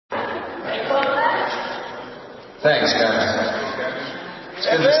Thanks, guys. It's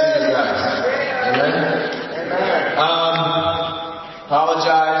good to see you guys. Amen?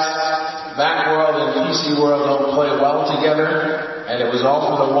 Apologize. Mac world and PC world don't play well together, and it was all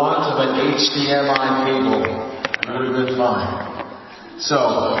for the want of an HDMI cable. It would have been fine. So,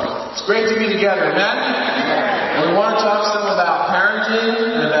 it's great to be together, amen? And we want to talk some about parenting,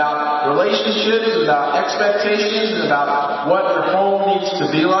 and about relationships, and about expectations, and about what your home needs to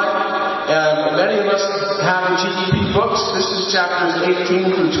be like. Many of us have the GEP books. This is chapters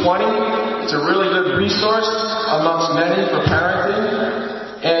 18 through 20. It's a really good resource amongst many for parenting.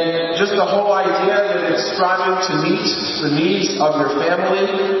 And just the whole idea that it's striving to meet the needs of your family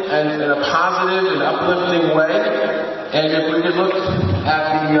and in a positive and uplifting way. And if we could look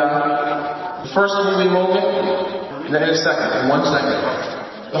at the first moving moment, in 1 second.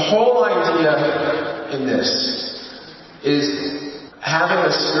 The whole idea in this is having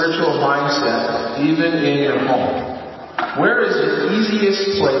a spiritual mindset even in your home. Where is the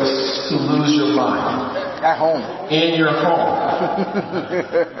easiest place to lose your mind? At home. In your home.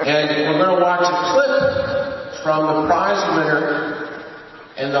 And we're going to watch a clip from the prize winner.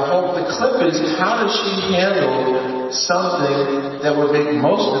 And the clip is, how does she handle something that would make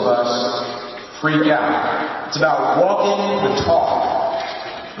most of us freak out? It's about walking the talk.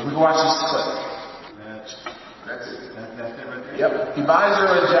 And we can watch this clip. That's it. That's it right there? Yep. He buys her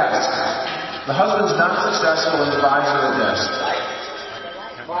a desk. The husband's not successful and he buys her a desk.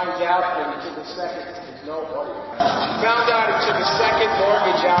 Finds out that he took a second. There's no order. She found out he took a second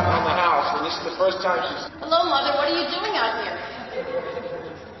mortgage out on the house, and this is the first time she's... Hello, Mother. What are you doing out here?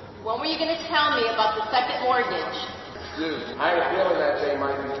 When were you going to tell me about the second mortgage? Dude, I had a feeling that day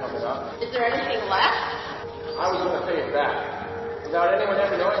might be coming up. Is there anything left? I was going to pay it back, without anyone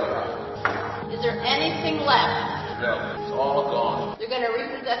ever knowing about it. Is there anything left? No, it's all gone. They're going to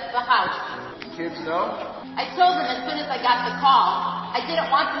repossess the house. Kids know? I told them as soon as I got the call. I didn't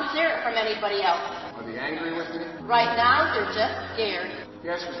want them to hear it from anybody else. Are they angry with me? Right now, they're just scared.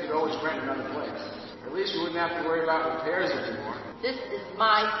 Yes, we could always rent another place. At least we wouldn't have to worry about repairs anymore. This is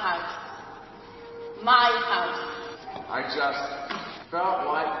my house. My house. I just felt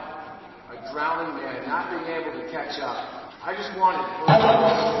like a drowning man, not being able to catch up. I just wanted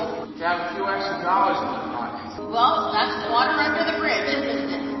to have a few extra dollars in my pocket. Well, that's water under the bridge, isn't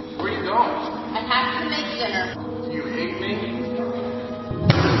it? Where are you going? I have to make dinner. Do you hate me?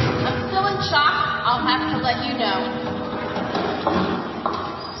 I'm still in shock. I'll have to let you know.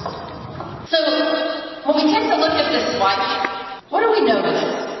 So, when we take a look at this wife, what do we notice?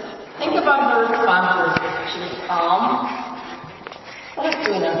 Think about her responses. She was calm. What else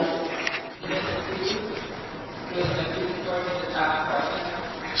do we notice?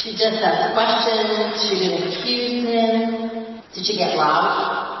 She just asked questions. She didn't accuse him. Did she get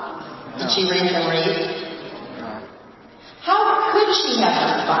loud? Did she raise her rate? How could she have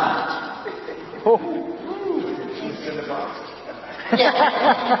responded? Yeah.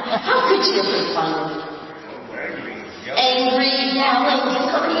 How could she have responded? Angry, yelling,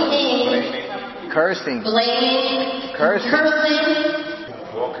 screaming, Cursing. blaming, cursing.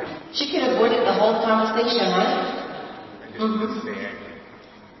 She could have avoided the whole conversation, right? Mm-hmm.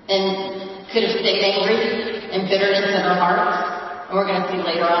 And could have stayed angry and bitterness in her heart. And we're going to see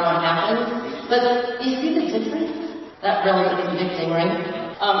later on what happens. But you see the difference? That really is convicting, right?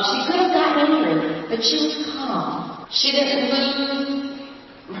 She could have gotten angry, but she was calm. She didn't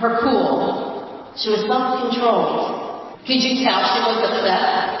lose her cool. She was self-controlled. Could you tell she was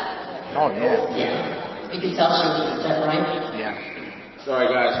upset? Oh, yeah. Yeah. You could tell she was upset, right? Yeah. Sorry,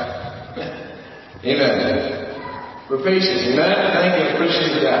 guys. Amen. We're patient. Amen. Thank you.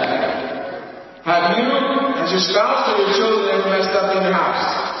 Appreciate that. Have you, as your spouse or your children, ever messed up in your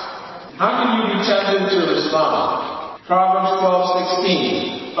house? How can you be tempted to respond? Proverbs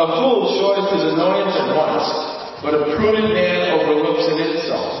 12:16. A fool shortens his annoyance at once, but a prudent man overlooks an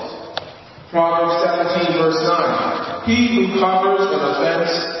insult. Proverbs 17 verse 9. He who covers an offense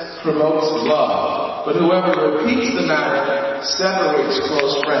promotes love, but whoever repeats the matter separates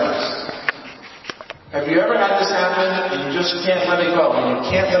close friends. Have you ever had this happen and you just can't let it go, and you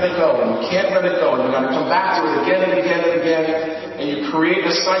can't let it go, and you can't let it go, and you're going to come back to it again and again and again, and you create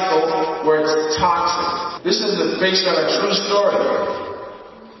a cycle where it's toxic? This is based on a true story.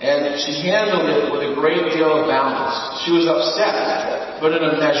 And she handled it with a great deal of balance. She was upset, but in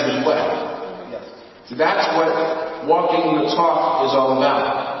a measured way. So that's what walking the talk is all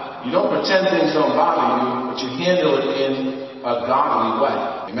about. You don't pretend things don't bother you, but you handle it in a godly way.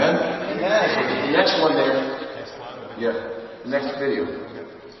 Amen? Amen. The next one there. Yeah. The next video.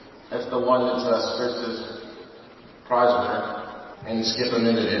 That's the one that's Spencer's prize winner. And skip a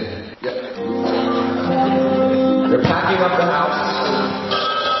minute in. Yep. They're packing up the house.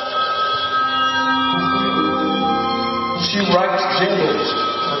 She writes jingles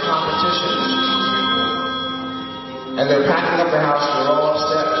for competitions. And they're packing up the house. They're all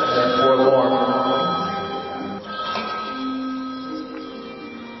upset and they're forlorn.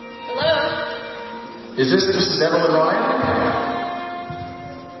 Hello? Is this Mrs. Evelyn Ryan?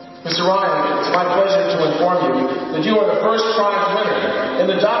 Mr. Ryan, it's my pleasure to inform you that you are the first prize winner in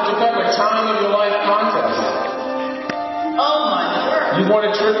the Dr. Pepper Time of Your Life contest. Oh my word. You've won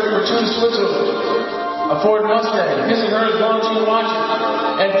a trip for 2 to Switzerland, a Ford Mustang, his and hers volunteer watches,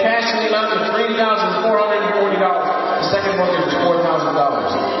 and cash in the amount of $3,440. The second one is $4,000.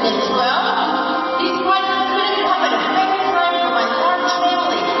 Well, these prizes couldn't come at a better time for my large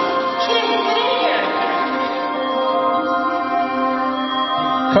family. Kids, get in here.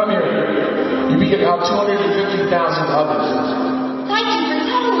 Come here. You beat out 250,000 others. Thank you for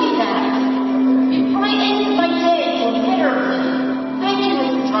telling me that. You brightened my day considerably. Thank you,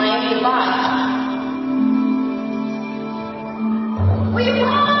 Mrs. Ryan. Goodbye. We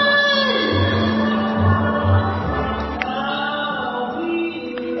won!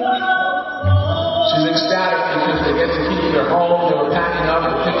 She's ecstatic because they get to keep their home. They were packing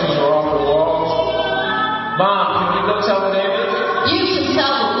up. The pictures are off the walls. Mom, can you go tell the neighbors? You can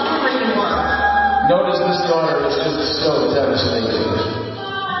tell them whatever you want. Notice this daughter is just so devastated.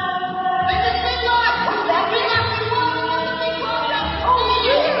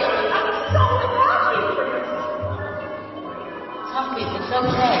 It's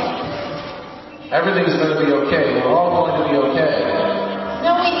okay. Everything's going to be okay. We're all going to be okay.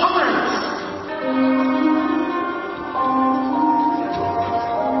 No, we aren't.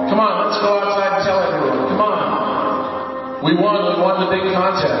 Come on, let's go outside and tell everyone. Come on. We won the big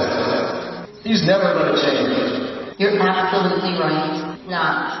contest. He's never going to change. You're absolutely right.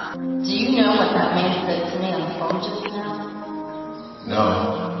 Not. Do you know what that man said to me on the phone just now? No.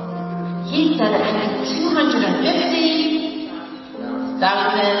 He said it had 250,000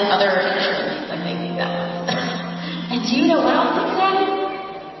 other insurance, I think he got. And do you know what else he said?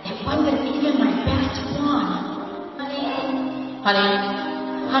 It wasn't even my best one.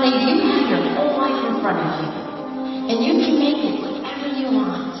 Honey, you have your whole life in front of you. And you can make it whatever you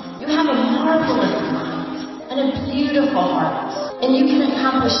want. You have a marvelous mind and a beautiful heart. And you can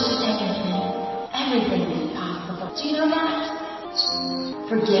accomplish anything. Everything is possible. Do you know that?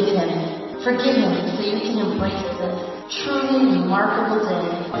 Forgive him. Forgive him so you can embrace this truly remarkable day.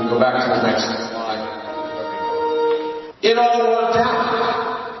 We can go back to the next slide. It all worked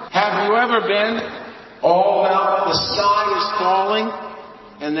out. Have you ever been all about the sky is falling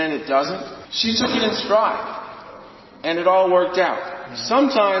and then it doesn't? She took it in stride and it all worked out.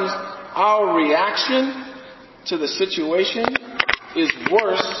 Sometimes our reaction to the situation is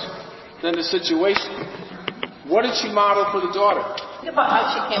worse than the situation. What did she model for the daughter? Think about how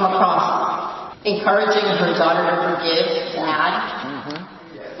she came across. Encouraging her daughter to forgive Dad.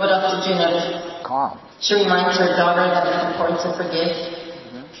 Mm-hmm. What else did you notice? Calm. She reminds her daughter that it's important to forgive.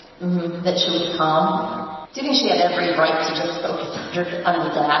 That she was calm. Do you think she had every right to just focus on her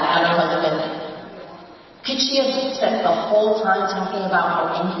dad, on her husband? Could she have spent the whole time talking about how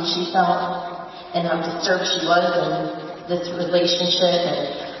angry she felt and how disturbed she was in this relationship and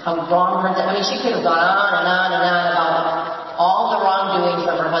how wrong her dad? I mean, she could have gone on and on and on about all the wrongdoings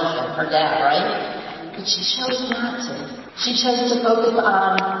of her husband, her dad, right? But she chose not to. She chose to focus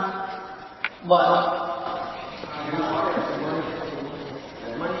on what?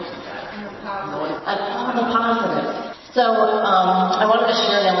 And all the positives. So I wanted to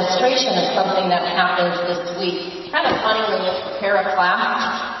share an illustration of something that happened this week. It's kind of funny when you prepare a class,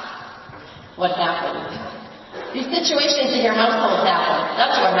 what happens. These situations in your household happen.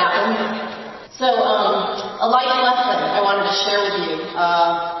 That's what happens. So a life lesson I wanted to share with you.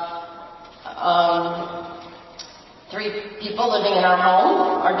 3 people living in our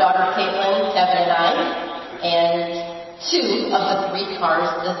home, our daughter Caitlin, Kevin, and I, and 2 of the 3 cars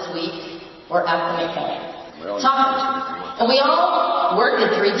this week were at the mechanic. And we all worked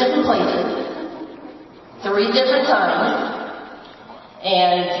at 3 different places, 3 different times,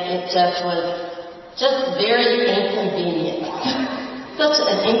 and it just was very inconvenient. Such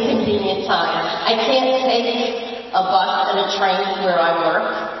an inconvenient time. I can't take a bus and a train where I work,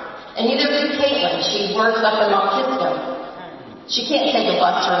 and neither could Caitlin. She works up in Mount Kisco. She can't take a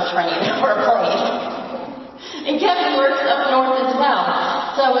bus or a train or a plane. And Kevin works up north as well.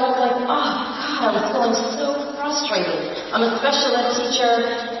 So it's like, oh God, I was feeling so frustrated. I'm a special ed teacher.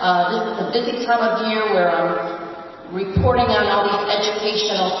 This is a busy time of year where I'm reporting on all these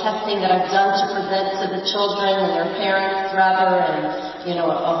educational testing that I've done to present to the children and their parents, rather, and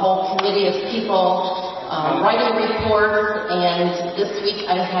a whole committee of people writing reports, and this week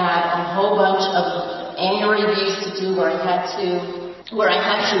I had a whole bunch of annual reviews to do where I had to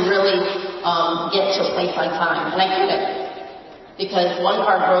really get to a place on time, and I couldn't because one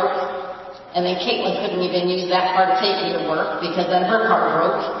car broke, and then Caitlin couldn't even use that car to take me to work because then her car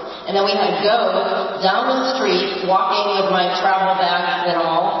broke, and then we had to go down the street, walking with my travel bag and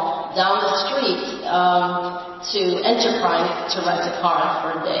all, down the street to Enterprise to rent a car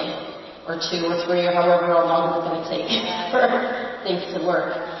for a day or 2 or 3 or however long it's going to take for things to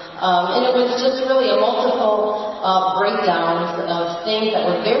work. And it was just really a multiple breakdowns of things that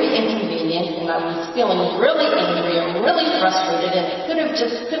were very inconvenient, and I was feeling really angry and really frustrated, and it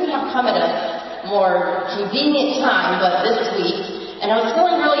couldn't have come at a more convenient time but this week, and I was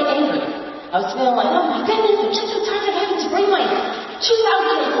feeling really angry. I was feeling like, oh my goodness, I'm just so tired of having to bring my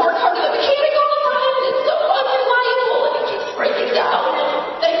 2004 car to the mechanic all the time, and it's so unreliable, and it keeps breaking down,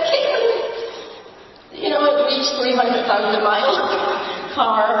 and I can't, it reached 300,000 miles.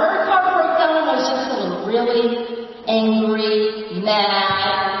 Her car broke down, and I was just feeling really angry,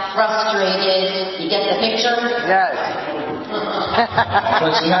 mad, frustrated. You get the picture? Yes.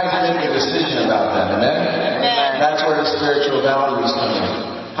 But she had to make a decision about that, amen? That's where the spiritual values come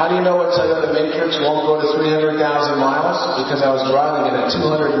in. How do you know what Toyota Matrix won't go to 300,000 miles? Because I was driving it at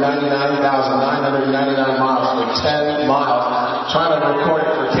 299,999 miles for 10 miles, trying to record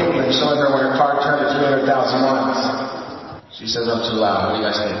it for Caitlin, showing her when her car turned to 300,000 miles. She says I'm too loud. What do you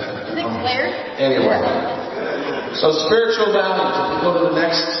guys think? Is it clear? Anyway. So spiritual values. If we go to the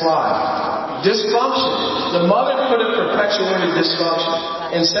next slide. Dysfunction. The mother could have perpetuated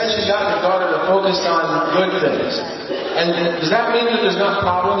dysfunction and said she got her daughter to focus on good things. And does that mean that there's not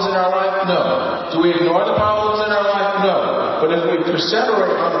problems in our life? No. Do we ignore the problems in our life? No. But if we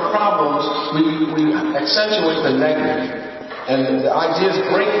perseverate on the problems, we accentuate the negative. And the idea is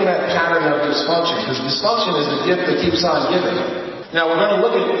breaking that pattern of dysfunction, because dysfunction is the gift that keeps on giving. Now we're going to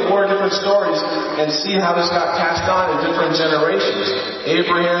look at 4 different stories and see how this got passed on in different generations.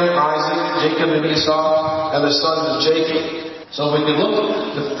 Abraham, Isaac, Jacob, and Esau, and the sons of Jacob. So if we can look,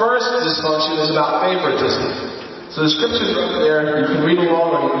 the first dysfunction is about favoritism. So the scripture's right there. You can read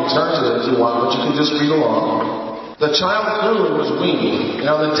along, or you can turn to it if you want, but you can just read along. The child grew and was weaned.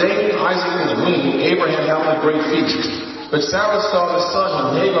 Now the day Isaac was weaned, Abraham held a great feast. But Sarah saw the son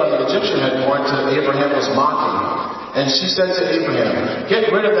whom Hagar the Egyptian had born to Abraham was mocking. And she said to Abraham,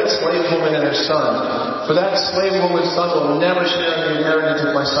 get rid of that slave woman and her son, for that slave woman's son will never share in the inheritance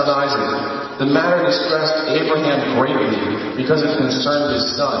of my son Isaac. The matter distressed Abraham greatly, because it concerned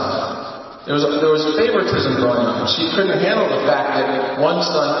his son. There was favoritism going on. She couldn't handle the fact that one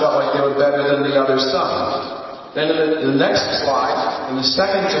son felt like they were better than the other son. Then in the next slide, in the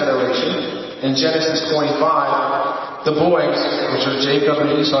second generation, in Genesis 25, the boys, which are Jacob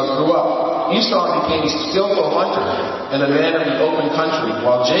and Esau, grew up. Esau became a skillful hunter and a man of the open country,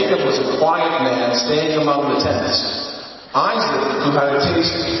 while Jacob was a quiet man staying among the tents. Isaac, who had a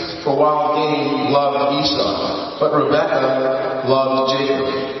taste for wild game, loved Esau, but Rebekah loved Jacob.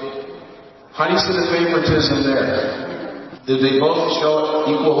 How do you see the favoritism there? Did they both show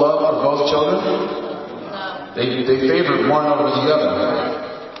equal love for both children? No. They favored one over the other.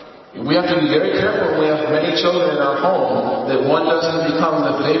 We have to be very careful when we have many children in our home that one doesn't become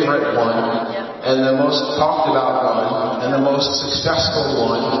the favorite one, and the most talked about one, and the most successful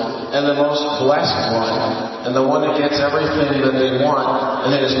one, and the most blessed one, and the one that gets everything that they want,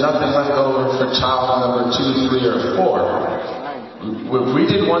 and there's nothing left over for child number 2, 3, or 4. If we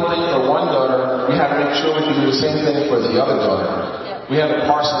did one thing for one daughter, we had to make sure we could do the same thing for the other daughter. We had to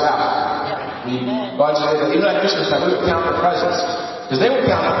parcel out. We budgeted, even at Christmas time, we would count the presents. Because they would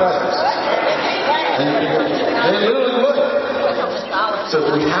count the presents. And they literally would. So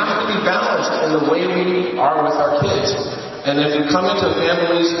we have to be balanced in the way we are with our kids. And if we come into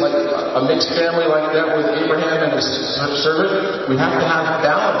families like a mixed family like that with Abraham and his servant, we have to have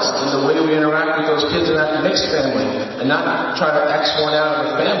balance in the way we interact with those kids in that mixed family and not try to X one out of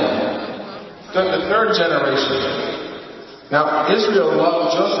the family. The third generation. Now, Israel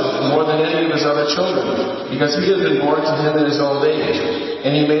loved Joseph more than any of his other children because he had been born to him in his old age,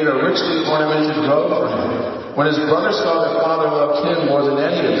 and he made a richly ornamented robe for him. When his brothers saw their father loved him more than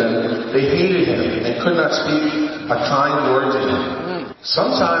any of them, they hated him and could not speak a kind word to him.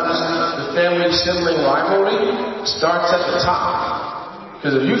 Sometimes the family sibling rivalry starts at the top.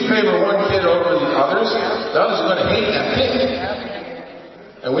 Because if you favor one kid over the others are going to hate that kid.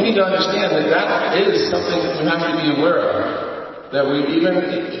 And we need to understand that that is something that we have to be aware of. That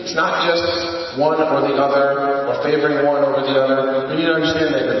it's not just one or the other, or favoring one over the other. We need to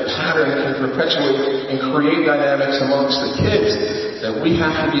understand that the pattern can perpetuate and create dynamics amongst the kids that we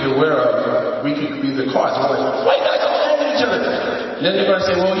have to be aware of. We could be the cause. We're like, why guys don't hate each other? And then they're going to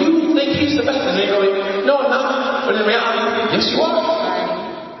say, well, you think he's the best. And they go, no, I'm not. But in reality, yes, you are.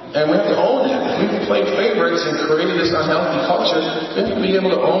 And we have to own it. If we've played favorites and created this unhealthy culture, we have to be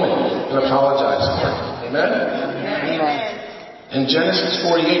able to own it and apologize for it. Amen? Amen. In Genesis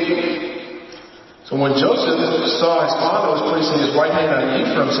 48, so when Joseph saw his father was placing his right hand on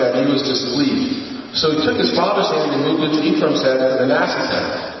Ephraim's head, he was displeased. So he took his father's hand and moved it to Ephraim's head and Manasseh's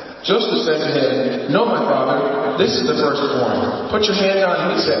head. Joseph said to him, no, my father, this is the firstborn. Put your hand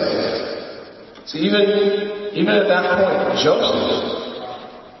on his head. So even at that point, Joseph,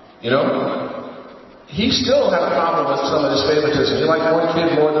 he still had a problem with some of this favoritism. He liked one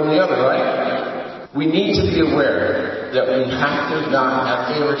kid more than the other, right? We need to be aware that we have to not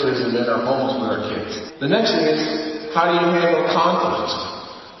have favoritism in our homes with our kids. The next thing is, how do you handle conflict?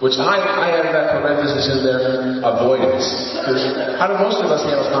 Which I have that parenthesis in there, avoidance. Because how do most of us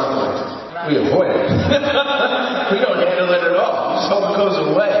handle conflict? We avoid it. We don't handle it at all. We just hope it goes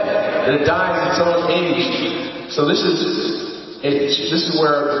away. And it dies its own age. So this is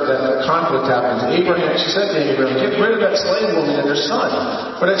where that conflict happens. She said to Abraham, get rid of that slave woman and her son.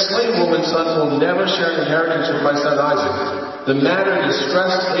 For that slave woman's son will never share an inheritance with my son Isaac. The matter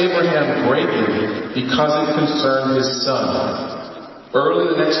distressed Abraham greatly because it concerned his son.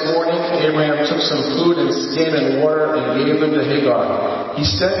 Early the next morning, Abraham took some food and skin and water and gave them to Hagar. He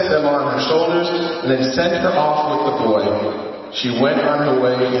set them on her shoulders and then sent her off with the boy. She went on her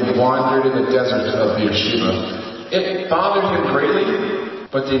way and wandered in the desert of Beersheba. It bothered him greatly,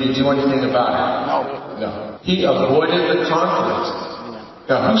 but did he do anything about it? No. He avoided the conflict.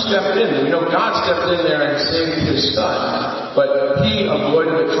 Now, who stepped in? We know God stepped in there and saved his son, but he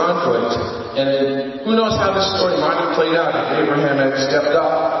avoided the conflict. And who knows how this story might have played out if Abraham had stepped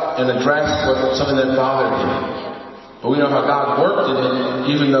up and addressed something that bothered him. But we know how God worked in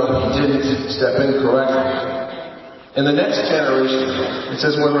it, even though he didn't step in correctly. In the next generation, it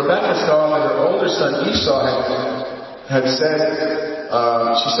says, when Rebekah saw that her older son Esau had said,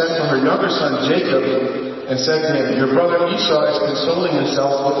 she sent for her younger son Jacob and said to him, your brother Esau is consoling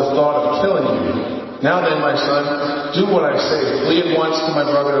himself with the thought of killing you. Now then, my son, do what I say. Flee at once to my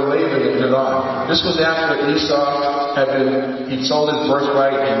brother Laban in Gerar. This was after Esau he'd sold his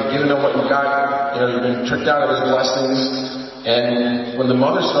birthright and given him what he got. He'd been tricked out of his blessings. And when the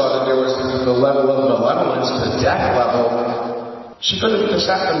mother saw that there was the level of malevolence, the death level, she could have just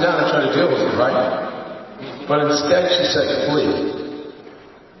sat them down and tried to deal with it, right? But instead she said, flee.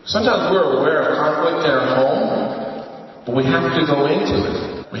 Sometimes we're aware of conflict in our home, but we have to go into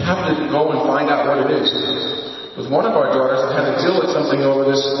it. We have to go and find out what it is. With one of our daughters, I had to deal with something over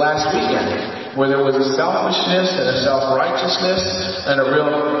this last weekend, where there was a selfishness and a self-righteousness and a real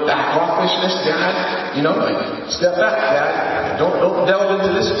back-offishness. Dad, step back, Dad. Don't delve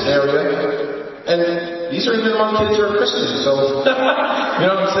into this area. And these are even among kids who are Christians, so, you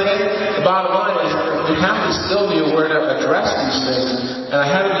know what I'm saying? The bottom line is, we have to still be aware to address these things, and I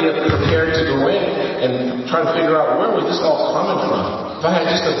had to be prepared to go in and try to figure out where was this all coming from. If I had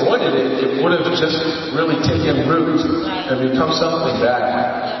just avoided it, it would have just really taken root and become something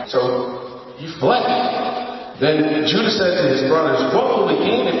bad. So, he fled. Then Judah said to his brothers, what will we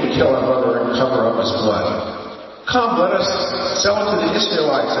gain if we kill our brother and cover up his blood? Come, let us sell him to the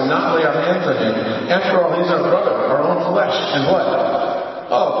Ishmaelites and not lay our hands on him. After all, he's our brother, our own flesh and blood.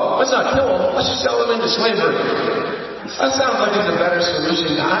 Oh, let's not kill him. Let's just sell him into slavery. That sounds like it's a better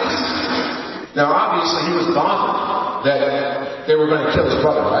solution, guys. Now, obviously, he was bothered that they were going to kill his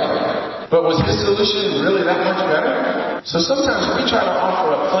brother, right? But was his solution really that much better? So sometimes we try to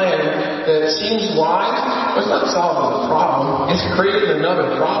offer a plan that seems wise, but it's not solving the problem. It's creating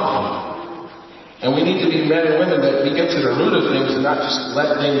another problem. And we need to be men and women that we get to the root of things and not just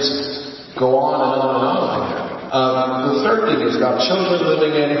let things go on and on and on like that. The third thing is about children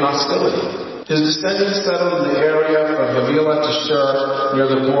living in hostility. His descendants settled in the area from Havilah to Shur near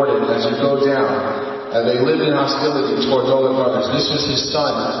the border as you go down. And they lived in hostility towards all their brothers. This was his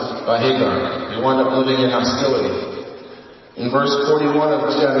son by Hagar. They wound up living in hostility. In verse 41 of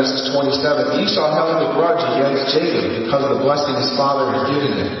Genesis 27, Esau held a grudge against Jacob because of the blessing his father had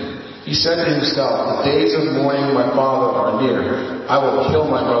given him. He said to himself, the days of mourning my father are near. I will kill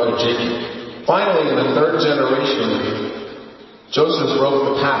my brother Jacob. Finally, in the third generation, Joseph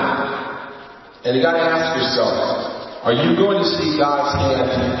broke the pattern. And you got to ask yourself, are you going to see God's hand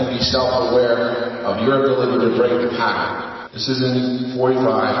and be self-aware of your ability to break the pattern? This is in 45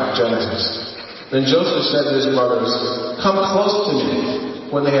 of Genesis. Then Joseph said to his brothers, "Come close to me."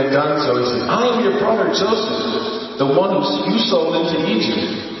 When they had done so, he said, "I am your brother Joseph, the one who you sold into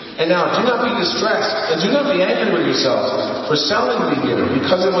Egypt. And now do not be distressed, and do not be angry with yourselves for selling me here,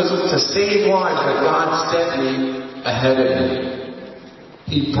 because it was to save lives that God sent me ahead of you."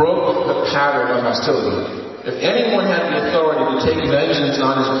 He broke the pattern of hostility. If anyone had the authority to take vengeance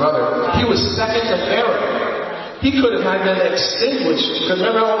on his brother, he was second to Pharaoh. He could have had them extinguished, because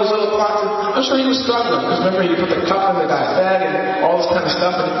remember all those little plots? I'm sure he was struggling, because remember he put the cup in the guy's bag and all this kind of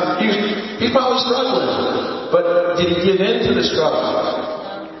stuff, and he's probably struggling. But did he give in to the struggle?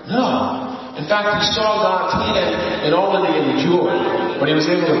 No. In fact, he saw God's hand in all that he endured, but he was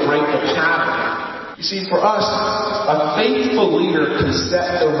able to break the pattern. You see, for us, a faithful leader can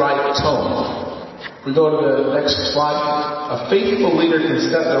set the right tone. We go to the next slide. A faithful leader can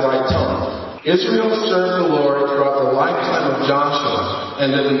set the right tone. Israel served the Lord throughout the lifetime of Joshua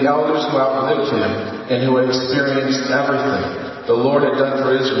and of the elders who outlived him and who had experienced everything the Lord had done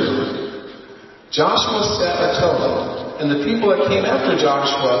for Israel. Joshua set a tone, and the people that came after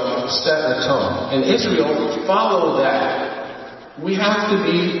Joshua set a tone. And Israel followed that. We have to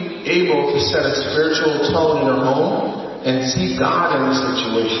be able to set a spiritual tone in our home and see God in the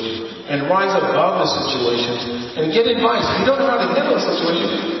situation and rise above the situations and get advice. If you don't know how to handle a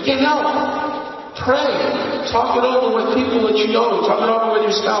situation, get help. Pray. Talk it over with people that you know. Talk it over with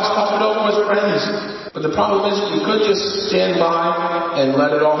your spouse. Talk it over with friends. But the problem is you could just stand by and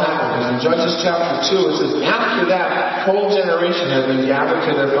let it all happen. Because in Judges chapter 2 it says, after that whole generation had been gathered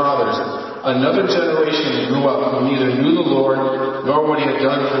to their fathers, another generation grew up who neither knew the Lord nor what he had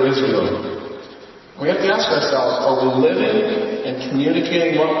done for Israel. We have to ask ourselves, are we living and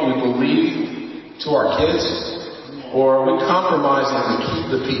communicating what we believe to our kids? Or are we compromising to keep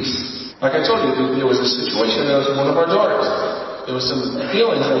the peace? Like I told you, there was a situation that was with one of our daughters. There was some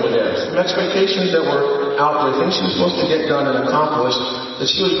feelings that were there, some expectations that were out there, things she was supposed to get done and accomplished that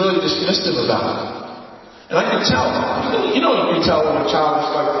she was really dismissive about. And I could tell. You can tell when a child is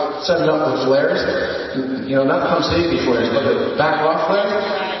like setting up with flares. Not come safety flares, but the back off flares.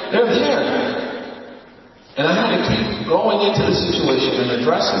 They're there. And I had to keep going into the situation and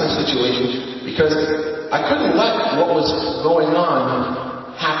addressing the situation because I couldn't let what was going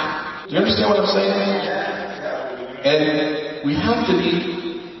on happen. Do you understand what I'm saying? And we have to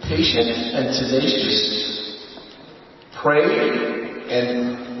be patient and tenacious, pray,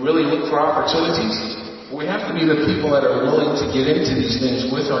 and really look for opportunities. We have to be the people that are willing to get into these things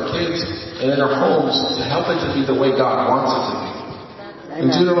with our kids and in our homes to help it to be the way God wants it to be. In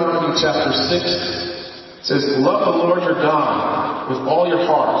Deuteronomy chapter 6, it says, "Love the Lord your God with all your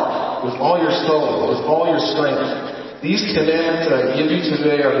heart, with all your soul, with all your strength. These commandments that I give you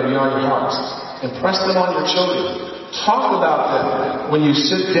today are to be on your hearts. Impress them on your children. Talk about them when you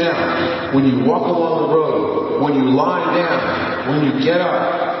sit down, when you walk along the road, when you lie down, when you get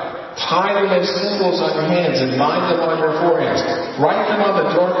up. Tie them as symbols on your hands and bind them on your foreheads. Write them on the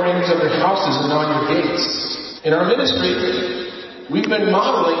door frames of your houses and on your gates." In our ministry, we've been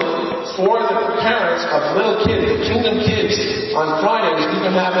modeling for the parents of little kids, the Kingdom Kids. On Fridays, we've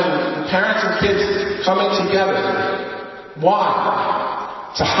been having parents and kids coming together. Why?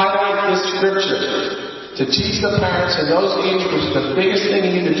 To highlight this scripture. To teach the parents in those age groups, the biggest thing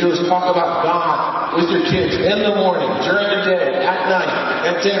you need to do is talk about God with your kids in the morning, during the day, at night,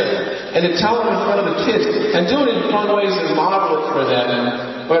 at dinner. And to tell them in front of the kids. And do it in fun ways and model it for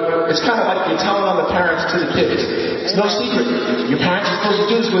them. But it's kind of like you're telling on the parents to the kids. It's no secret. Your parents are supposed to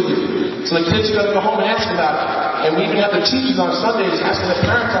do this with you. So the kids are going to go home and ask about it. And we even have the teachers on Sundays asking the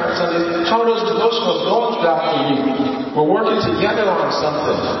parents on Sundays, how are those devotionals going throughout the week? We're working together on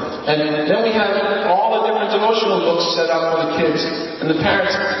something. And then we have all the different devotional books set up for the kids. And the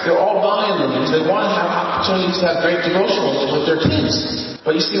parents, they're all buying them because they want to have opportunities to have great devotionals with their kids.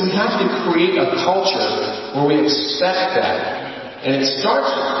 But you see, we have to create a culture where we expect that. And it starts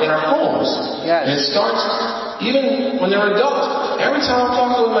in our homes. Yes. And it starts even when they're adults. Every time I'm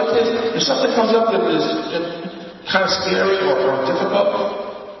talking with my kids, if something comes up that is kind of scary or difficult,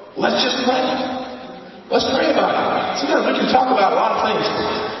 let's just pray. Let's pray about it. Sometimes we can talk about a lot of things,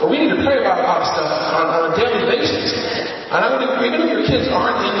 but we need to pray about a lot of stuff on a daily basis. And even if your kids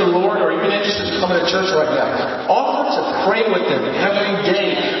aren't in the Lord or even interested in coming to church right now, offer to pray with them every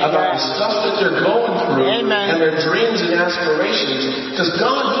day about the stuff that they're going through. Amen. And their dreams and aspirations. Because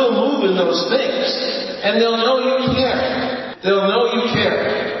God will move in those things. And they'll know you care. They'll know you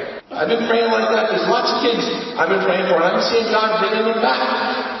care. I've been praying like that. There's lots of kids I've been praying for, and I'm seeing God bringing them back.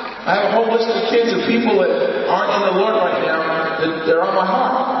 I have a whole list of kids and people that aren't in the Lord right now that they're on my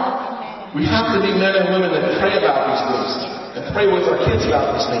heart. We have to be men and women that pray about these things. and pray with our kids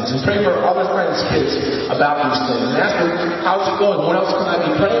about these things, and pray for other friends' kids about these things, and ask them, how's it going? What else can I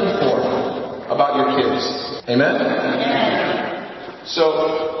be praying for about your kids? Amen? So,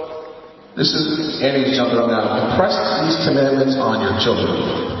 this is Annie's jumping up now. Impress these commandments on your children.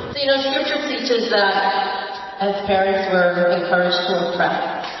 So, Scripture teaches that as parents we're encouraged to impress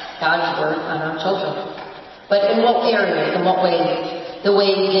God's Word on our children. But in what areas, in what ways? The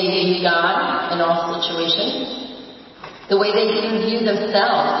way they view God in all situations. The way they view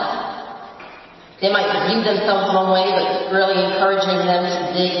themselves. They might view themselves one way, but really encouraging them to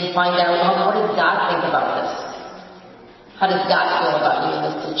dig and find out, well, what does God think about this? How does God feel about you in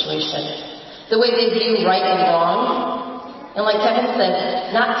this situation? The way they view right and wrong. And like Kevin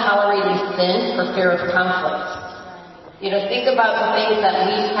said, not tolerating sin for fear of conflict. Think about the things that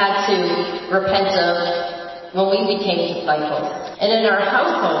we've had to repent of when we became disciples. And in our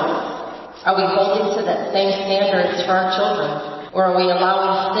households, are we holding to that same standards for our children? Or are we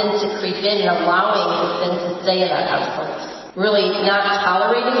allowing sin to creep in and allowing the sin to stay in our households? Really not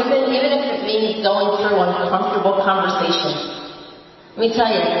tolerating sin, even if it means going through uncomfortable conversations. Let me tell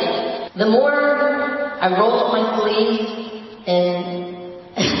you, the more I roll up my sleeves and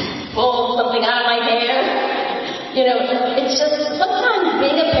pull something out of my hair, it's just sometimes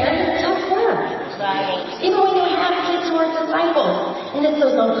being a parent is tough work. Right. Even when you have kids who are disciples, and it's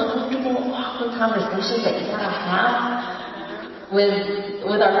those uncomfortable, awkward conversations that you gotta have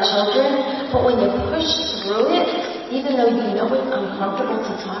with our children. But when you push through it, even though you know it's uncomfortable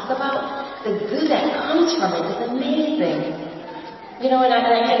to talk about, the good that comes from it is amazing. And I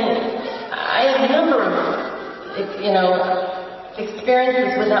have a number of,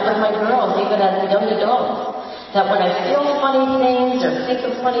 experiences with that with my girls, even as young adults. That when I feel funny things or think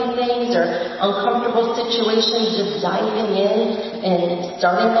of funny things or uncomfortable situations, just diving in and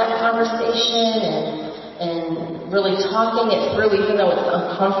starting that conversation and really talking it through, even though it's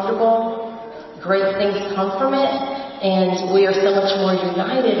uncomfortable, great things come from it. And we are so much more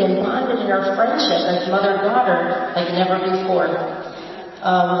united and bonded in our friendship as mother-daughter like never before.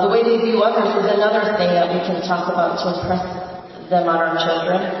 The way they view others is another thing that we can talk about to impress them on our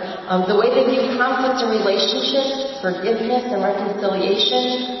children. The way they view conflict in relationships, forgiveness and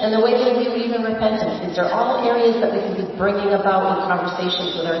reconciliation, and the way they view even repentance. These are all areas that we can be bringing about in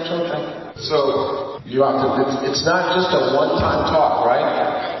conversations with our children. So, it's not just a one-time talk, right?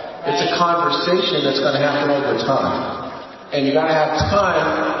 It's a conversation that's going to happen over time. And you got to have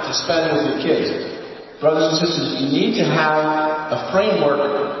time to spend with your kids. Brothers and sisters, you need to have a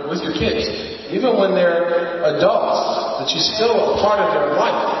framework with your kids. Even when they're adults, that you're still a part of their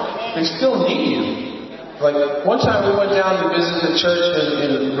life. They still need you. Like, one time we went down to visit the church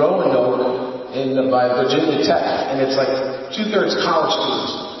in Roanoke by Virginia Tech, and it's like 2/3 college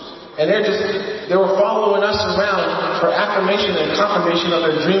students. And they were following us around for affirmation and confirmation of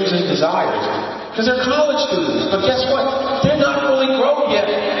their dreams and desires. Because they're college students. But guess what? They're not fully grown yet.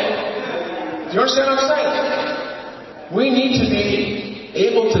 Do you understand what I'm saying? We need to be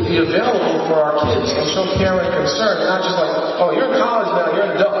able to be available for our kids and show care and concern, not just like, oh, you're in college now, you're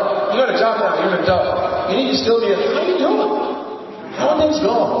an adult. You got a job now, you're an adult. You need to still be how are you doing? How are things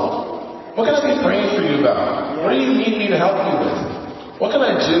going? What can I be praying for you about? What do you need me to help you with? What can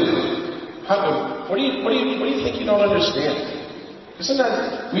I do? What do you think you don't understand? Because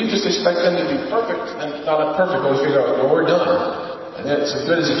sometimes we just expect them to be perfect, and not perfect, but we figure out, well, we're done. And then it's as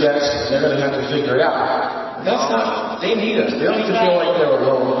good as it gets, and they're going to have to figure it out. But that's not, they need us. They don't need to feel like they're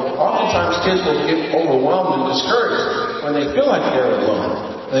alone. Oftentimes kids will get overwhelmed and discouraged when they feel like they're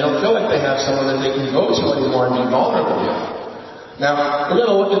alone. They don't feel like they have someone that they can go to anymore and be vulnerable with. Now, we're going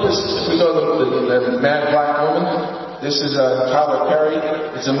to look at this, if we go to the Mad Black Woman. This is Tyler Perry.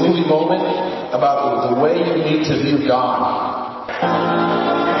 It's a movie moment about the way you need to view God.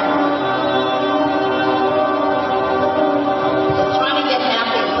 Trying to get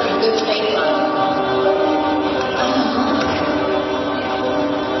happy and put a good face on it.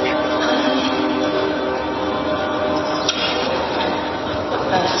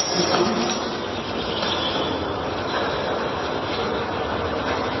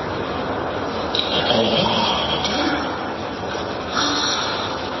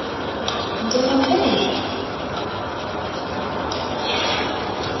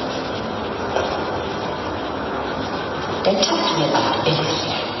 Then talk to me about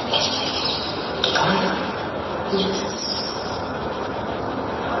anything. God? Yes.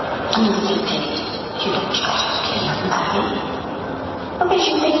 I'm going to be paid. You don't try to get nothing about me. What makes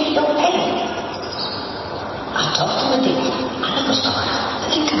you think you don't pay me? I talked to Medina. I never saw her.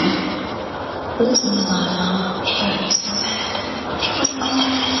 Did he come? Listen, Mama. Here is so bad. It was my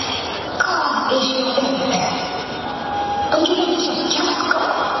everything. God is your everything. Don't you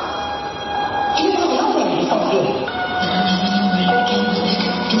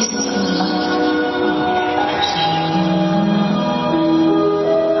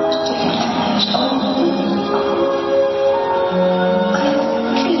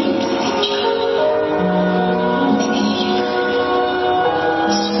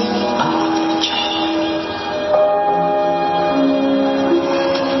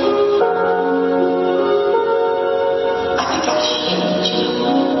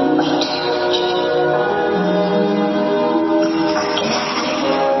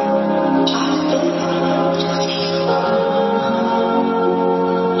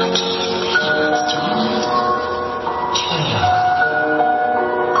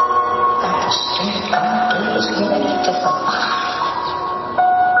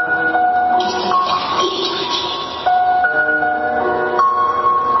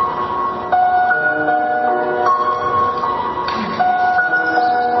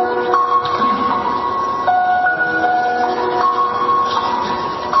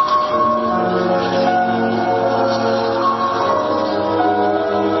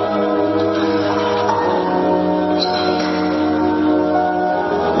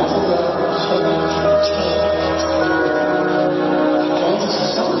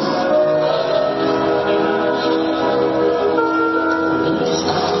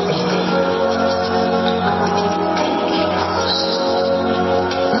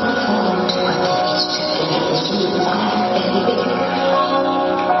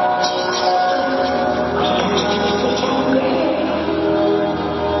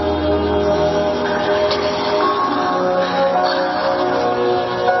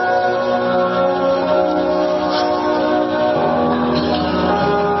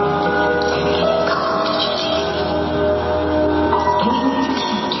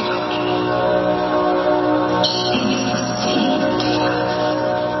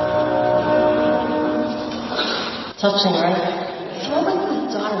Touching, right? What would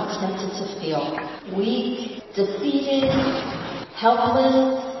the daughter tempted to feel? Weak, defeated,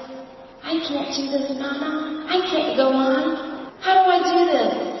 helpless. I can't do this, Mama. I can't go on. How do I do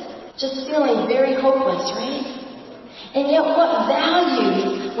this? Just feeling very hopeless, right? And yet what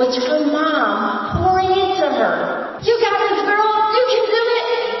value was her mom pouring into her? You got this, girl. You can do it.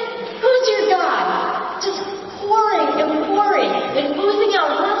 Who's your God? Just pouring and oozing out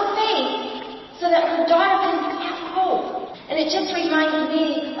her faith so that her daughter can have hope. And it just reminds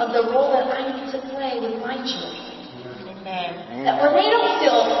me of the role that I need to play with my children. Amen. That when they don't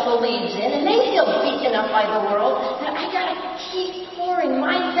feel believed in and they feel beaten up by the world, that I gotta keep pouring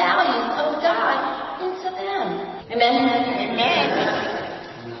my values of God into them. Amen? Amen.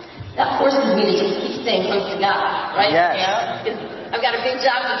 That forces me to just keep staying close to God, right? Yes. Yeah. I've got a big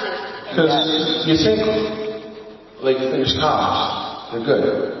job to do. Because you think, like, they finish college, they're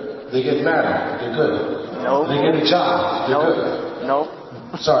good. They get married, they're good. Nope. They get a job, they're good. Nope.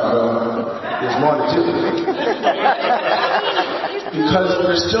 Sorry, bro. There's more to do. Because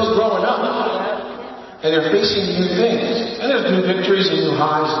they're still growing up. And they're facing new things. And there's new victories and new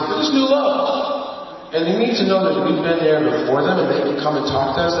highs. There's new love. And they need to know that we've been there before them and they can come and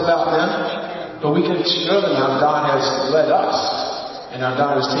talk to us about them. But we can show them how God has led us. And how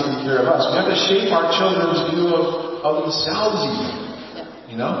God has taken care of us. We have to shape our children's view of themselves even.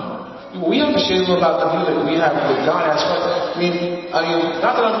 You know? We have to share about the view that we have that God has. I mean,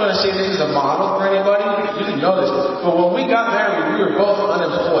 not that I'm going to say this is a model for anybody. You didn't know this. But when we got married, we were both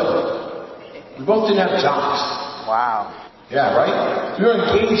unemployed. We both didn't have jobs. Wow. Yeah, right? We were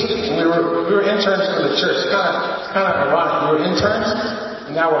engaged and we were interns for the church. It's kind of ironic. We were interns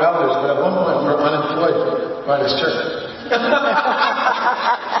and now we're elders, but at one point we were unemployed by this church.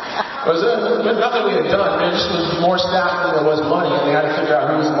 But nothing we had done. There just was more staff than there was money, and they had to figure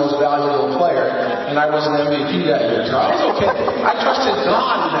out who was the most valuable player. And I wasn't MVP that year, so I was okay. I trusted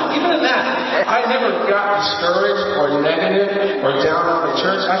God in that. Even in that, I never got discouraged or negative or down on the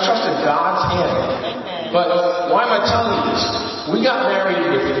church. I trusted God's hand. But why am I telling you this? We got married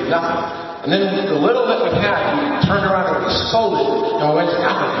with nothing. And then the little that we had, we turned around and we sold it, and we went to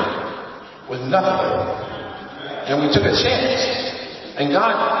Africa with nothing. And we took a chance. And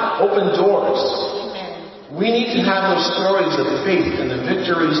God opened doors. We need to have those stories of faith and the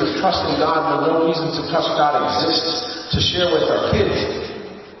victories of trusting God when no reason to trust God exists to share with our kids.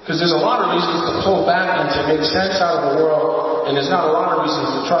 Because there's a lot of reasons to pull back and to make sense out of the world. And there's not a lot of reasons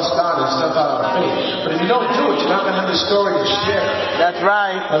to trust God and step out on faith. But if you don't do it, you're not going to have the story to share. That's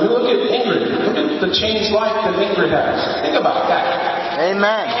right. I mean, look at Ingrid. Look at the changed life that Ingrid has. Think about that.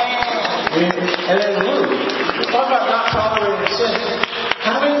 Amen. And then Lou. Talk about not tolerating sin.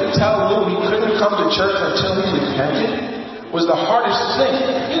 Having to tell Lou he couldn't come to church until he repented was the hardest thing.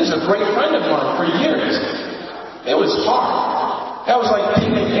 He was a great friend of mine for years. It was hard. That was like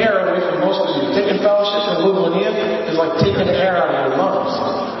taking air away from most of you. Taking fellowship from Lou Bonilla is like taking air out of your lungs.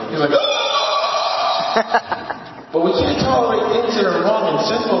 He's like, but we can't tolerate things that are wrong and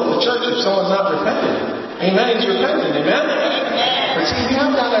sinful in the church if someone's not repenting. Amen. He's repenting. Amen? But see, we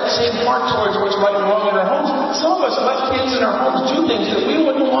have that same heart towards what's right and wrong in our homes. Some of us let kids in our homes do things that we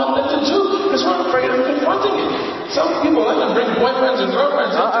wouldn't want them to do because we're afraid of confronting it. Some people let them bring boyfriends and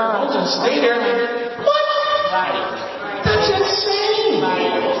girlfriends into their homes and stay there. What? That's insane.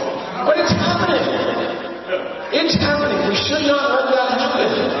 But it's happening. It's happening. We should not let that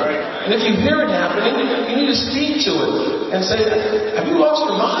happen. And if you hear it happening, you need to speak to it and say, have you lost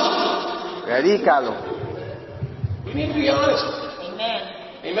your mind? Predícalo. We need to be honest. Amen.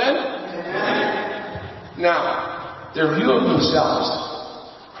 Amen? Now, their view of themselves.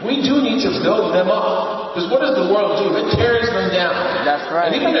 We do need to build them up. Because what does the world do? It tears them down. That's right.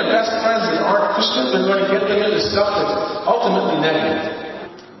 And even their best friends that aren't Christians, they're going to get them into stuff that's ultimately negative.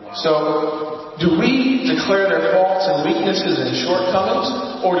 So, do we declare their faults and weaknesses and shortcomings?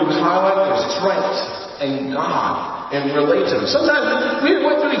 Or do we highlight their strengths and God and relate to them? Sometimes we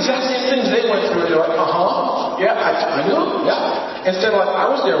went through the exact same things they went through. They're like, yeah, I know, yeah. Instead of like, I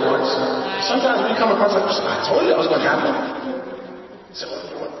was there once. Sometimes we come across like, I told you that was going to happen. So,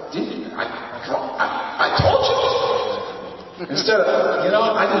 what did you? I told you. Instead of,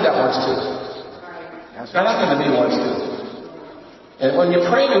 I did that once too. That happened to me once too. And when you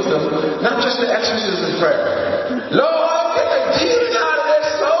pray with them, not just the exorcism prayer. Lord, get the demon out of their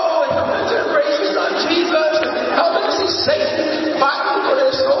soul and help them to embrace the Son Jesus and help them to see Satan fighting for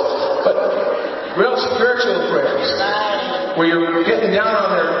their soul. But real spiritual prayers where you're getting down on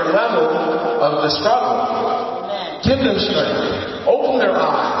their level of the struggle. Give them strength. Open their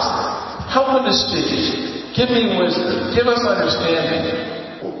eyes. Help them to speak. Give me wisdom. Give us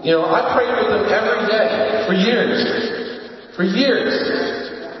understanding. You know, I prayed with them every day for years. For years.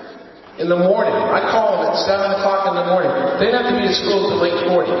 In the morning. I call them at 7 o'clock in the morning. They didn't have to be at school till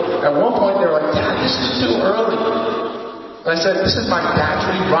 8:40. At one point they were like, Dad, this is too early. And I said, this is my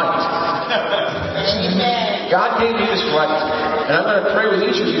dadly right. God gave me this right. And I'm going to pray with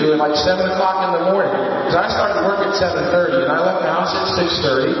each of you at like 7 o'clock in the morning. Because I started work at 7:30 and I left the house at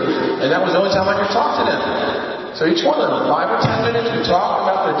 6:30. And that was the only time I could talk to them. So each one of them, 5 or 10 minutes, we talk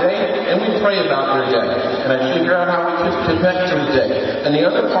about their day and we pray about their day. And I figure out how we could connect to the day. And the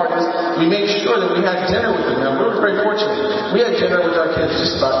other part is we made sure that we had dinner with them. Now we were very fortunate. We had dinner with our kids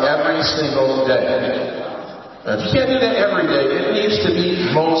just about every single day. Now, if you can't do that every day, it needs to be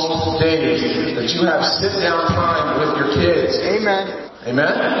most days that you have sit-down time with your kids. Amen.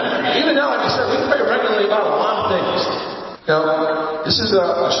 Amen? Even now, like I said, we pray regularly about a lot of things. Now, this is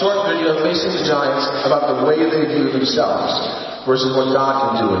a short video facing the giants about the way they view themselves versus what God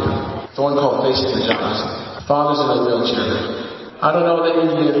can do with them. It's the one called Facing the Giants. Father's in a wheelchair. I don't know what they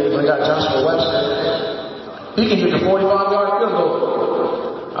did when they got Joshua Webster. He can kick a 45-yard field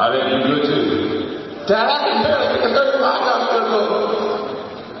goal. I think he's good too. Dad, I can barely kick a 35-yard field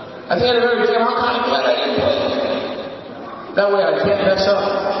goal. At the end of every game, I'm kind of glad I didn't play. That way I can't mess up.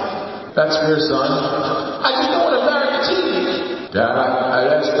 That's your son. I just don't want to marry the team. Dad, I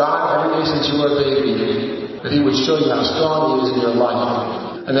asked God every day since you were a baby that He would show you how strong He is in your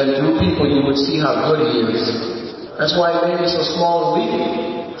life. And that through people you would see how good He is. That's why He made me so small and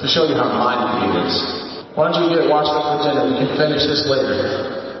weak, to show you how mighty He is. Why don't you get washed up for dinner? We can finish this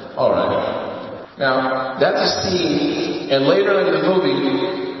later. Alright. Now, that's a scene, and later in the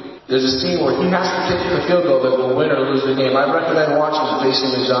movie, there's a scene where he has to kick the field goal that will win or lose the game. I recommend watching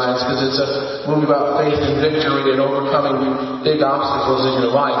Facing the Giants because it's a movie about faith and victory and overcoming big obstacles in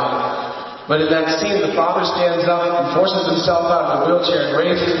your life. But in that scene, the father stands up and forces himself out of the wheelchair and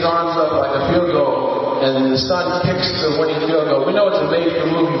raises his arms up like a field goal, and the son kicks the winning field goal. We know it's a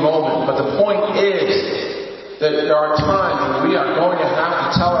made-for-movie moment, but the point is that there are times when we are going to have to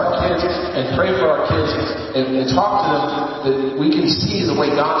tell our kids and pray for our kids and talk to them that we can see the way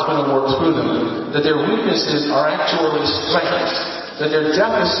God's going to work through them. That their weaknesses are actually strengths. That their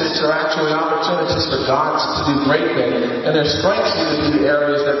deficits are actually opportunities for God to do great things. And their strengths need to be the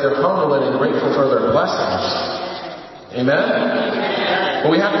areas that they're humble in and grateful for their blessings. Amen?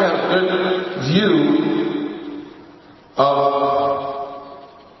 But we have to have a good view of...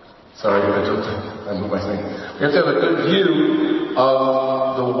 Sorry, I moved my thing. We have to have a good view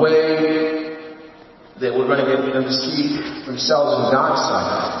of the way that we're going to get them to see themselves in God's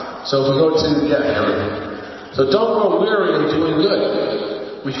sight. So if we go to, so don't grow weary in doing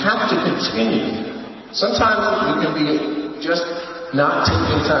good. We have to continue. Sometimes we can be just not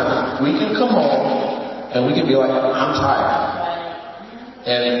taking time. We can come home and we can be like, I'm tired.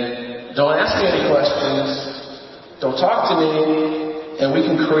 And don't ask me any questions. Don't talk to me. And we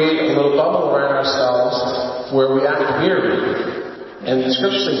can create a little bubble around ourselves where we act weary. And the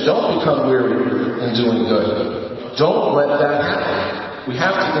scripture says, don't become weary in doing good. Don't let that happen. We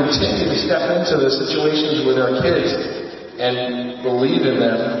have to continue to step into the situations with our kids and believe in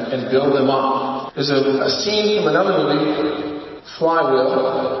them and build them up. There's a scene from another movie,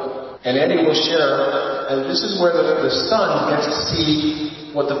 Flywheel, and Eddie will share, and this is where the son gets to see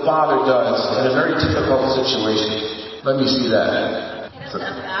what the father does in a very difficult situation. Let me see that. That's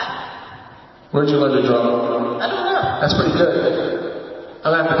not bad. Where'd you learn to draw? I don't know. That's pretty good. I'm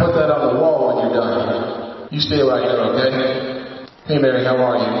going to have to put that on the wall when you're done. You stay right here, okay? Hey, Mary, how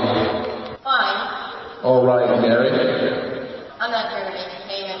are you? Fine. All right, Mary. I'm not here to make a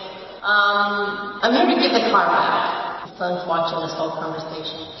payment. I'm here to give the car back. My son's watching this whole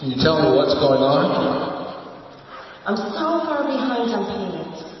conversation. Can you tell me what's going on? I'm so far behind on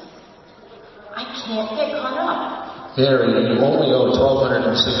payments. I can't get caught up. Mary, you only owe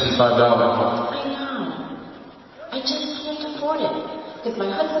 $1,265. I know. I just can't afford it. Because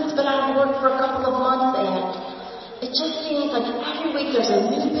my husband's been out of work for a couple of months and it just seems like every week there's a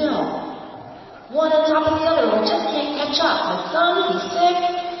new bill. One on top of the other and we just can't catch up. My son, he's sick,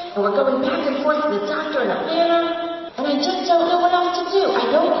 and we're going back and forth to the doctor in Atlanta, and I just don't know what else to do. I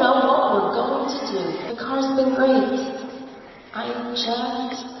don't know what we're going to do. The car's been great. I don't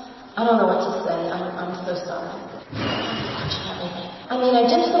know what to say. I'm so sorry. I mean, I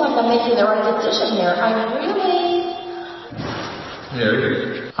just feel like I'm making the right decision here.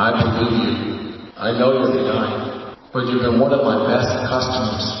 Mary, I believe you. I know you're behind, but you've been one of my best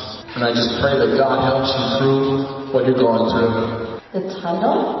customers. And I just pray that God helps you through what you're going through. The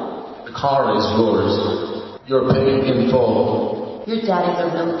title? The car is yours. You're paid in full. Your daddy's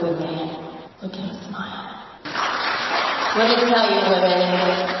a real good man. Look at him smile. Let me tell you, women,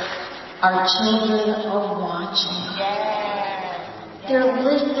 Our children are watching. They're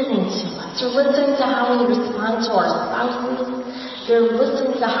listening to us. They're listening to how we respond to our spouses. They're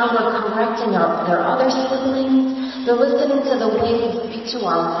listening to how we're correcting their other siblings. They're listening to the way we speak to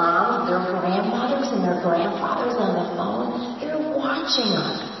our moms, their grandmothers, and their grandfathers on the phone. They're watching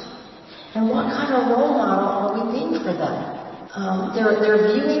us. And what kind of role model are we being for them? They're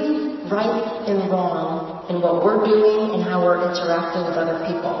viewing right and wrong in what we're doing and how we're interacting with other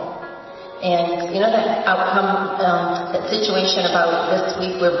people. And you know that outcome, that situation about this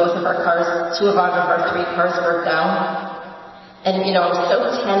week where both of our cars, 2 of our 3 cars broke down? And you know, I was so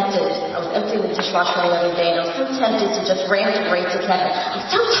tempted. I was emptying the dishwasher the other day, and I was so tempted to just rant and rave to Kevin. I'm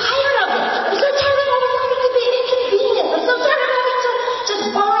so tired of it. I'm so tired of always having to be inconvenienced. I'm so tired of having to just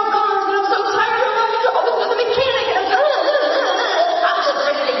borrow cars, and I'm so tired of having to always go to the mechanic. And I'm just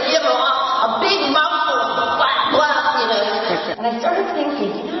ready to give him a big mouthful of blah, you know. And I started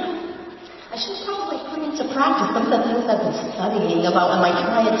thinking, you know, I should probably put into practice some of the things I've been studying about in my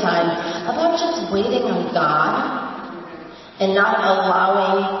quiet time, about just waiting on God and not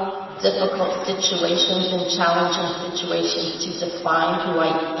allowing difficult situations and challenging situations to define who I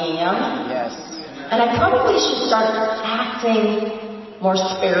am. Yes. And I probably should start acting more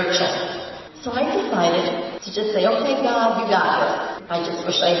spiritual. So I decided to just say, okay, God, you got this. I just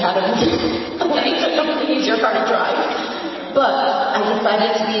wish I had an easier car to drive. But I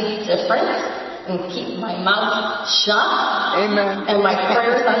decided to be different and keep my mouth shut. Amen. And my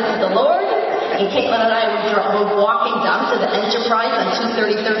prayers unto the Lord. And Caitlin and I were walking down to the Enterprise on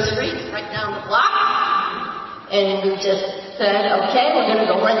 233rd Street, right down the block. And we just said, okay, we're going to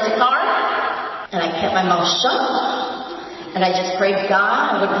go rent a car. And I kept my mouth shut. And I just prayed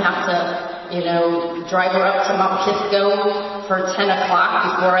God I wouldn't have to, you know, drive her up to Mount Kisco for 10 o'clock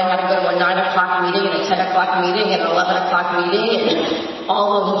before I had to go to a 9 o'clock meeting and a 10 o'clock meeting and an 11 o'clock meeting and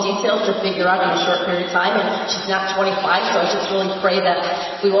all those details to figure out in a short period of time. And she's not 25, so I just really pray that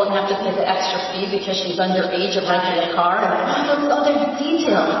we won't have to pay the extra fee because she's underage of renting a car and all those other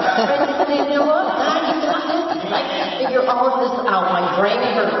details. Right? I mean, you know what? God, you got this. I can't figure all of this out. My brain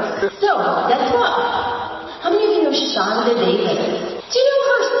hurts. So, guess what? How many of you know Shonda Davis? Do you know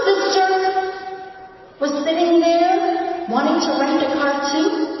her sister was sitting there wanting to rent a car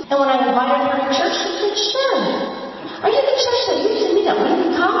too? And when I invited her to church, she said, sure. Are you the church that used to meet at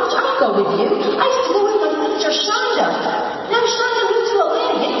Lincoln College? I'll go with you. I used to go with my sister Shonda. Now Shonda moved to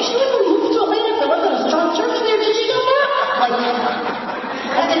Atlanta. She wouldn't move to Atlanta if there wasn't a strong church there. Did you know that? Like,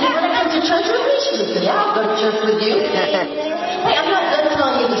 I said, you want to come to church with me? She said, yeah, I'll go to church with you. Hey, I'm not done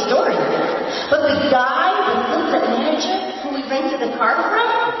telling you the story. But the guy, the assistant manager who we rented the car from,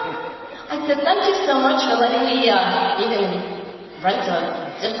 I said, thank you so much for letting me even rent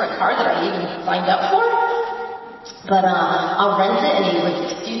a different car that I even signed up for. But I'll rent it, and he was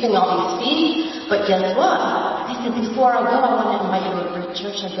excusing all these fees. But guess what? I said, before I go, I want to invite you to a great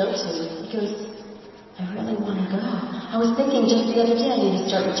church I go to. He goes, I really want to go. I was thinking just the other day I need to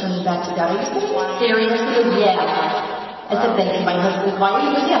start returning back to God. Are you serious? He goes, yeah. I said, thank you, my husband called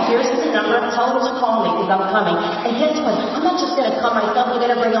you. He goes, yeah, here's the number. Tell him to call me because I'm coming. And guess what? I'm not just going to come myself. I'm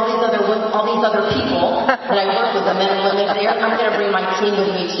going to bring all these other people that I work with, the men and women there. I'm going to bring my team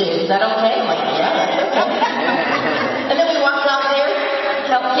with me too. Is that okay? I'm like, yeah, that's okay. And then we walked out there.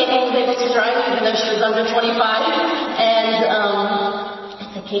 Caitlin was able to drive even though she was under 25. And I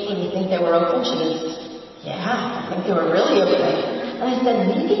said, Caitlin, you think they were open? She goes, yeah, I think they were really open. And I said,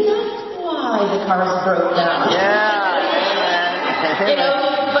 maybe that's why the cars broke down. Yeah. You know,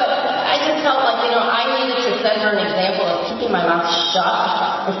 but I just felt like, you know, I needed to set her an example of keeping my mouth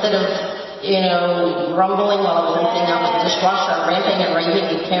shut instead of, you know, grumbling while I was emptying out the dishwasher, ranting and raving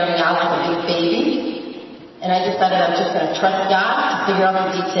and carrying out like a big baby. And I decided I'm just going to trust God to figure out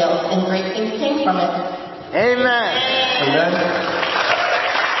the details, and great things came from it. Amen. Amen.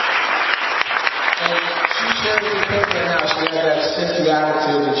 And she shared with Caitlin how she had that stinky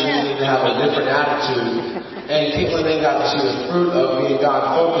attitude and she needed to have a different attitude. And Caitlin then got to see the fruit of being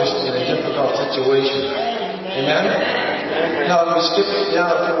God-focused in a difficult situation. Amen? Now, if we skip down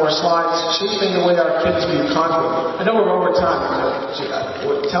a few more slides, shaping the way our kids view conflict. I know we're over time.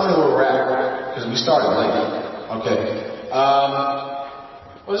 Tell me where we're at, because we started late. Okay.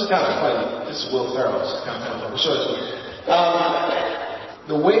 Well, this is kind of funny. This is Will Ferrell. This is kind of funny. We'll show it to you.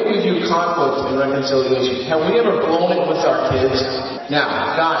 The way we view conflict and reconciliation. Have we ever blown it with our kids?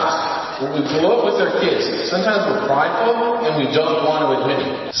 Now, guys, when we blow it with our kids, sometimes we're prideful and we don't want to admit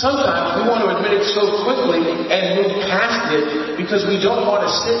it. Sometimes we want to admit it so quickly and move past it because we don't want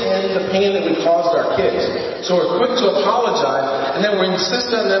to sit in the pain that we caused our kids. So we're quick to apologize and then we insist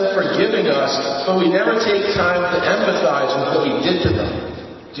on them forgiving us, but we never take time to empathize with what we did to them.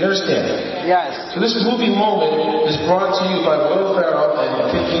 Do you understand? Yes. So this movie moment is brought to you by Will Ferrell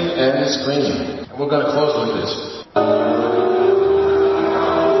and Kicking and Screaming. And we're going to close with this. Hey,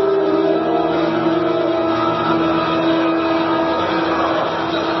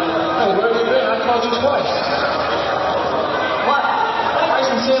 where have you been? I called you twice. What?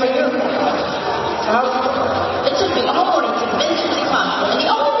 Twice in San Diego. It took me all morning to convince him to come. And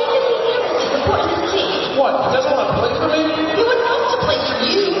the only reason he's here is to support his team. What? He doesn't want to play for me? He would love to play for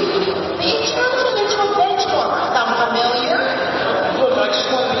you. They turned him into a bench warmer. Sound familiar? Look, I just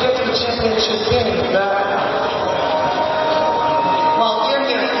wanted to get to the championship game. Well, you're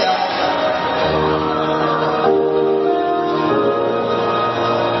here, Phil.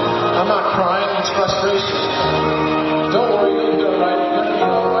 I'm not crying, it's frustration. Don't worry, you'll be alright. You're going to be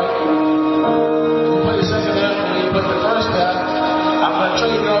alright. You play the second half and you play the first half. I'm going to tell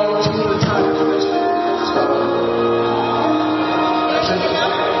you no 2 at a time for this. So, that's it.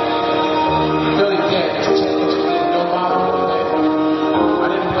 Phil, you can't. It's a championship game. Don't bother me with that. I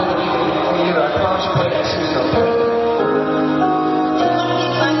didn't play the game for you either. I promise you play that season, okay? We're all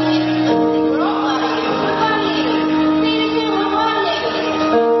gladiators. We're gladiators. Say it again, we're gladiators.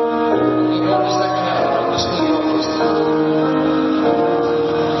 You go to the second half. I'm just going to go this time.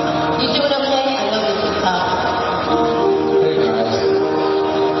 You doing okay? I know this is tough. Hey, guys.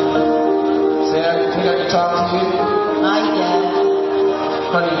 Sam, you think I can talk to you? I guess.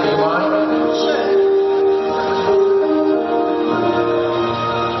 Honey, do you mind? Sure.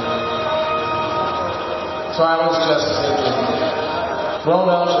 So I was just thinking,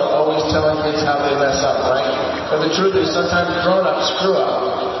 grown-ups are always telling kids how they mess up, right? But the truth is sometimes grown-ups screw up.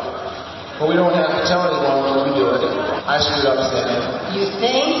 But we don't have to tell anyone when we do it. I screwed up, Sam. You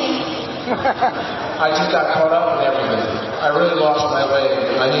think? I just got caught up in everything. I really lost my way.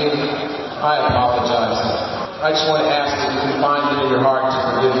 I apologize. I just want to ask if you can find it in your heart to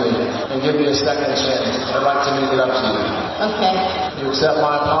forgive me and give me a second chance. I'd like to make it up to you. Okay. You accept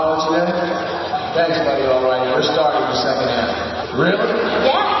my apology then? Thanks, buddy. All right. We're starting the second half. Really?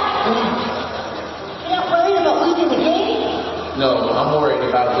 Yeah. You're not worried about losing the game? No, I'm worried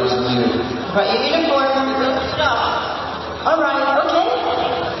about losing you. Brought your uniform, your good stuff. All right, okay.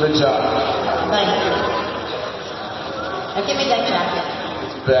 Good job. Thank you. Now give me that jacket.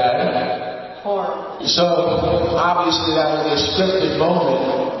 It's bad. Horrible. So, obviously that was a scripted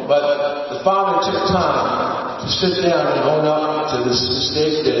moment, but the father took time to sit down and own up to this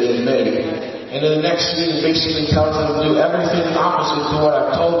mistake that he had made. And in the next scene, basically tells him to do everything opposite to what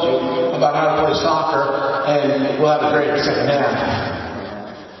I've told you about how to play soccer, and we'll have a great second half.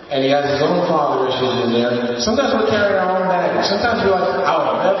 And he has his own father issues in there. Sometimes we carry our own baggage. Sometimes we're like, I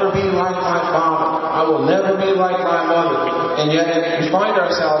will never be like my father. I will never be like my mother. And yet we find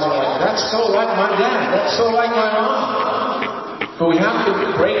ourselves like, that's so like my dad. That's so like my mom. But we have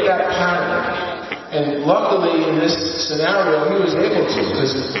to break that pattern. And luckily, in this scenario, he was able to,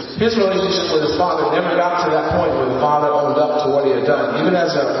 because his relationship with his father never got to that point where the father owned up to what he had done. Even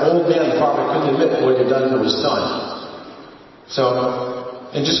as an old man, the father couldn't admit what he had done to his son. So,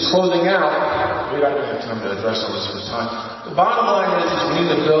 and just closing out, we don't have time to address all this for time. The bottom line is we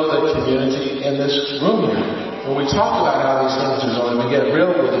need to build a community in this room here. When we talk about how these things are going, we get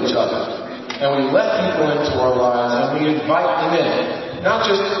real with each other. And we let people into our lives and we invite them in. Not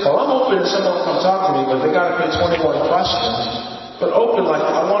just, well, I'm open if someone will come talk to me, but they got to pay 21 questions. But open like,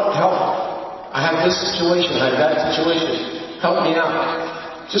 I want help. I have this situation, I have that situation. Help me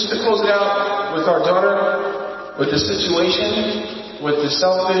out. Just to close it out with our daughter, with the situation, with the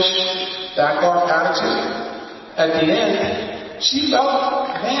selfish, back-off attitude. At the end, she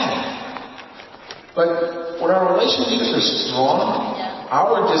felt bad. But when our relationships are strong,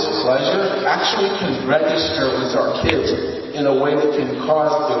 our displeasure actually can register with our kids in a way that can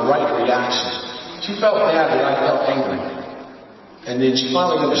cause the right reaction. She felt bad and I felt angry. And then she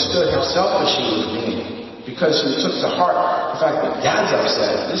finally understood how selfish she was being. Because she took to heart the fact that Dad's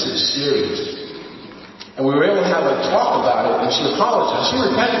upset. This is serious. And we were able to have a talk about it, and she apologized. She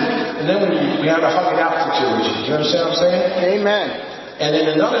repented, and then we had a hug it out situation. Do you understand what I'm saying? Amen. And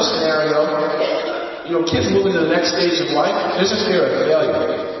in another scenario, kids moving to the next stage of life, there's a fear of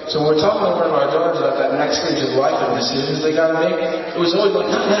failure. So when we're talking to one of our daughters about that next stage of life and decisions they got to make, it was always like,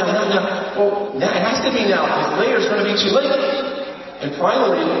 not now. Well, now it has to be now, because later it's going to be too late. And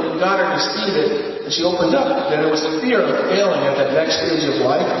finally, we got her to see that, and she opened up, that it was the fear of failing at that next stage of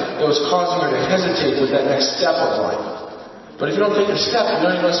life that was causing her to hesitate with that next step of life. But if you don't take a step, you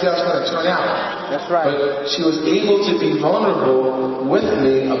don't even know see how it's going to turn out. That's right. But she was able to be vulnerable with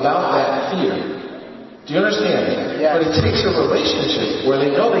me about that fear. Do you understand? Yes. But it takes a relationship where they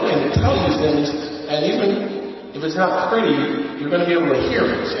know they can tell you things and even if it's not pretty, you're going to be able to hear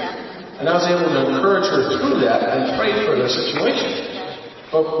it. And I was able to encourage her through that and pray for the situation.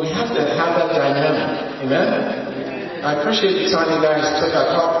 But we have to have that dynamic. Amen? I appreciate the time you guys took. I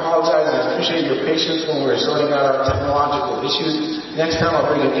apologize, and I appreciate your patience when we were sorting out our technological issues. Next time I'll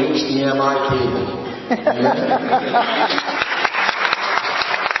bring an HDMI cable. Amen?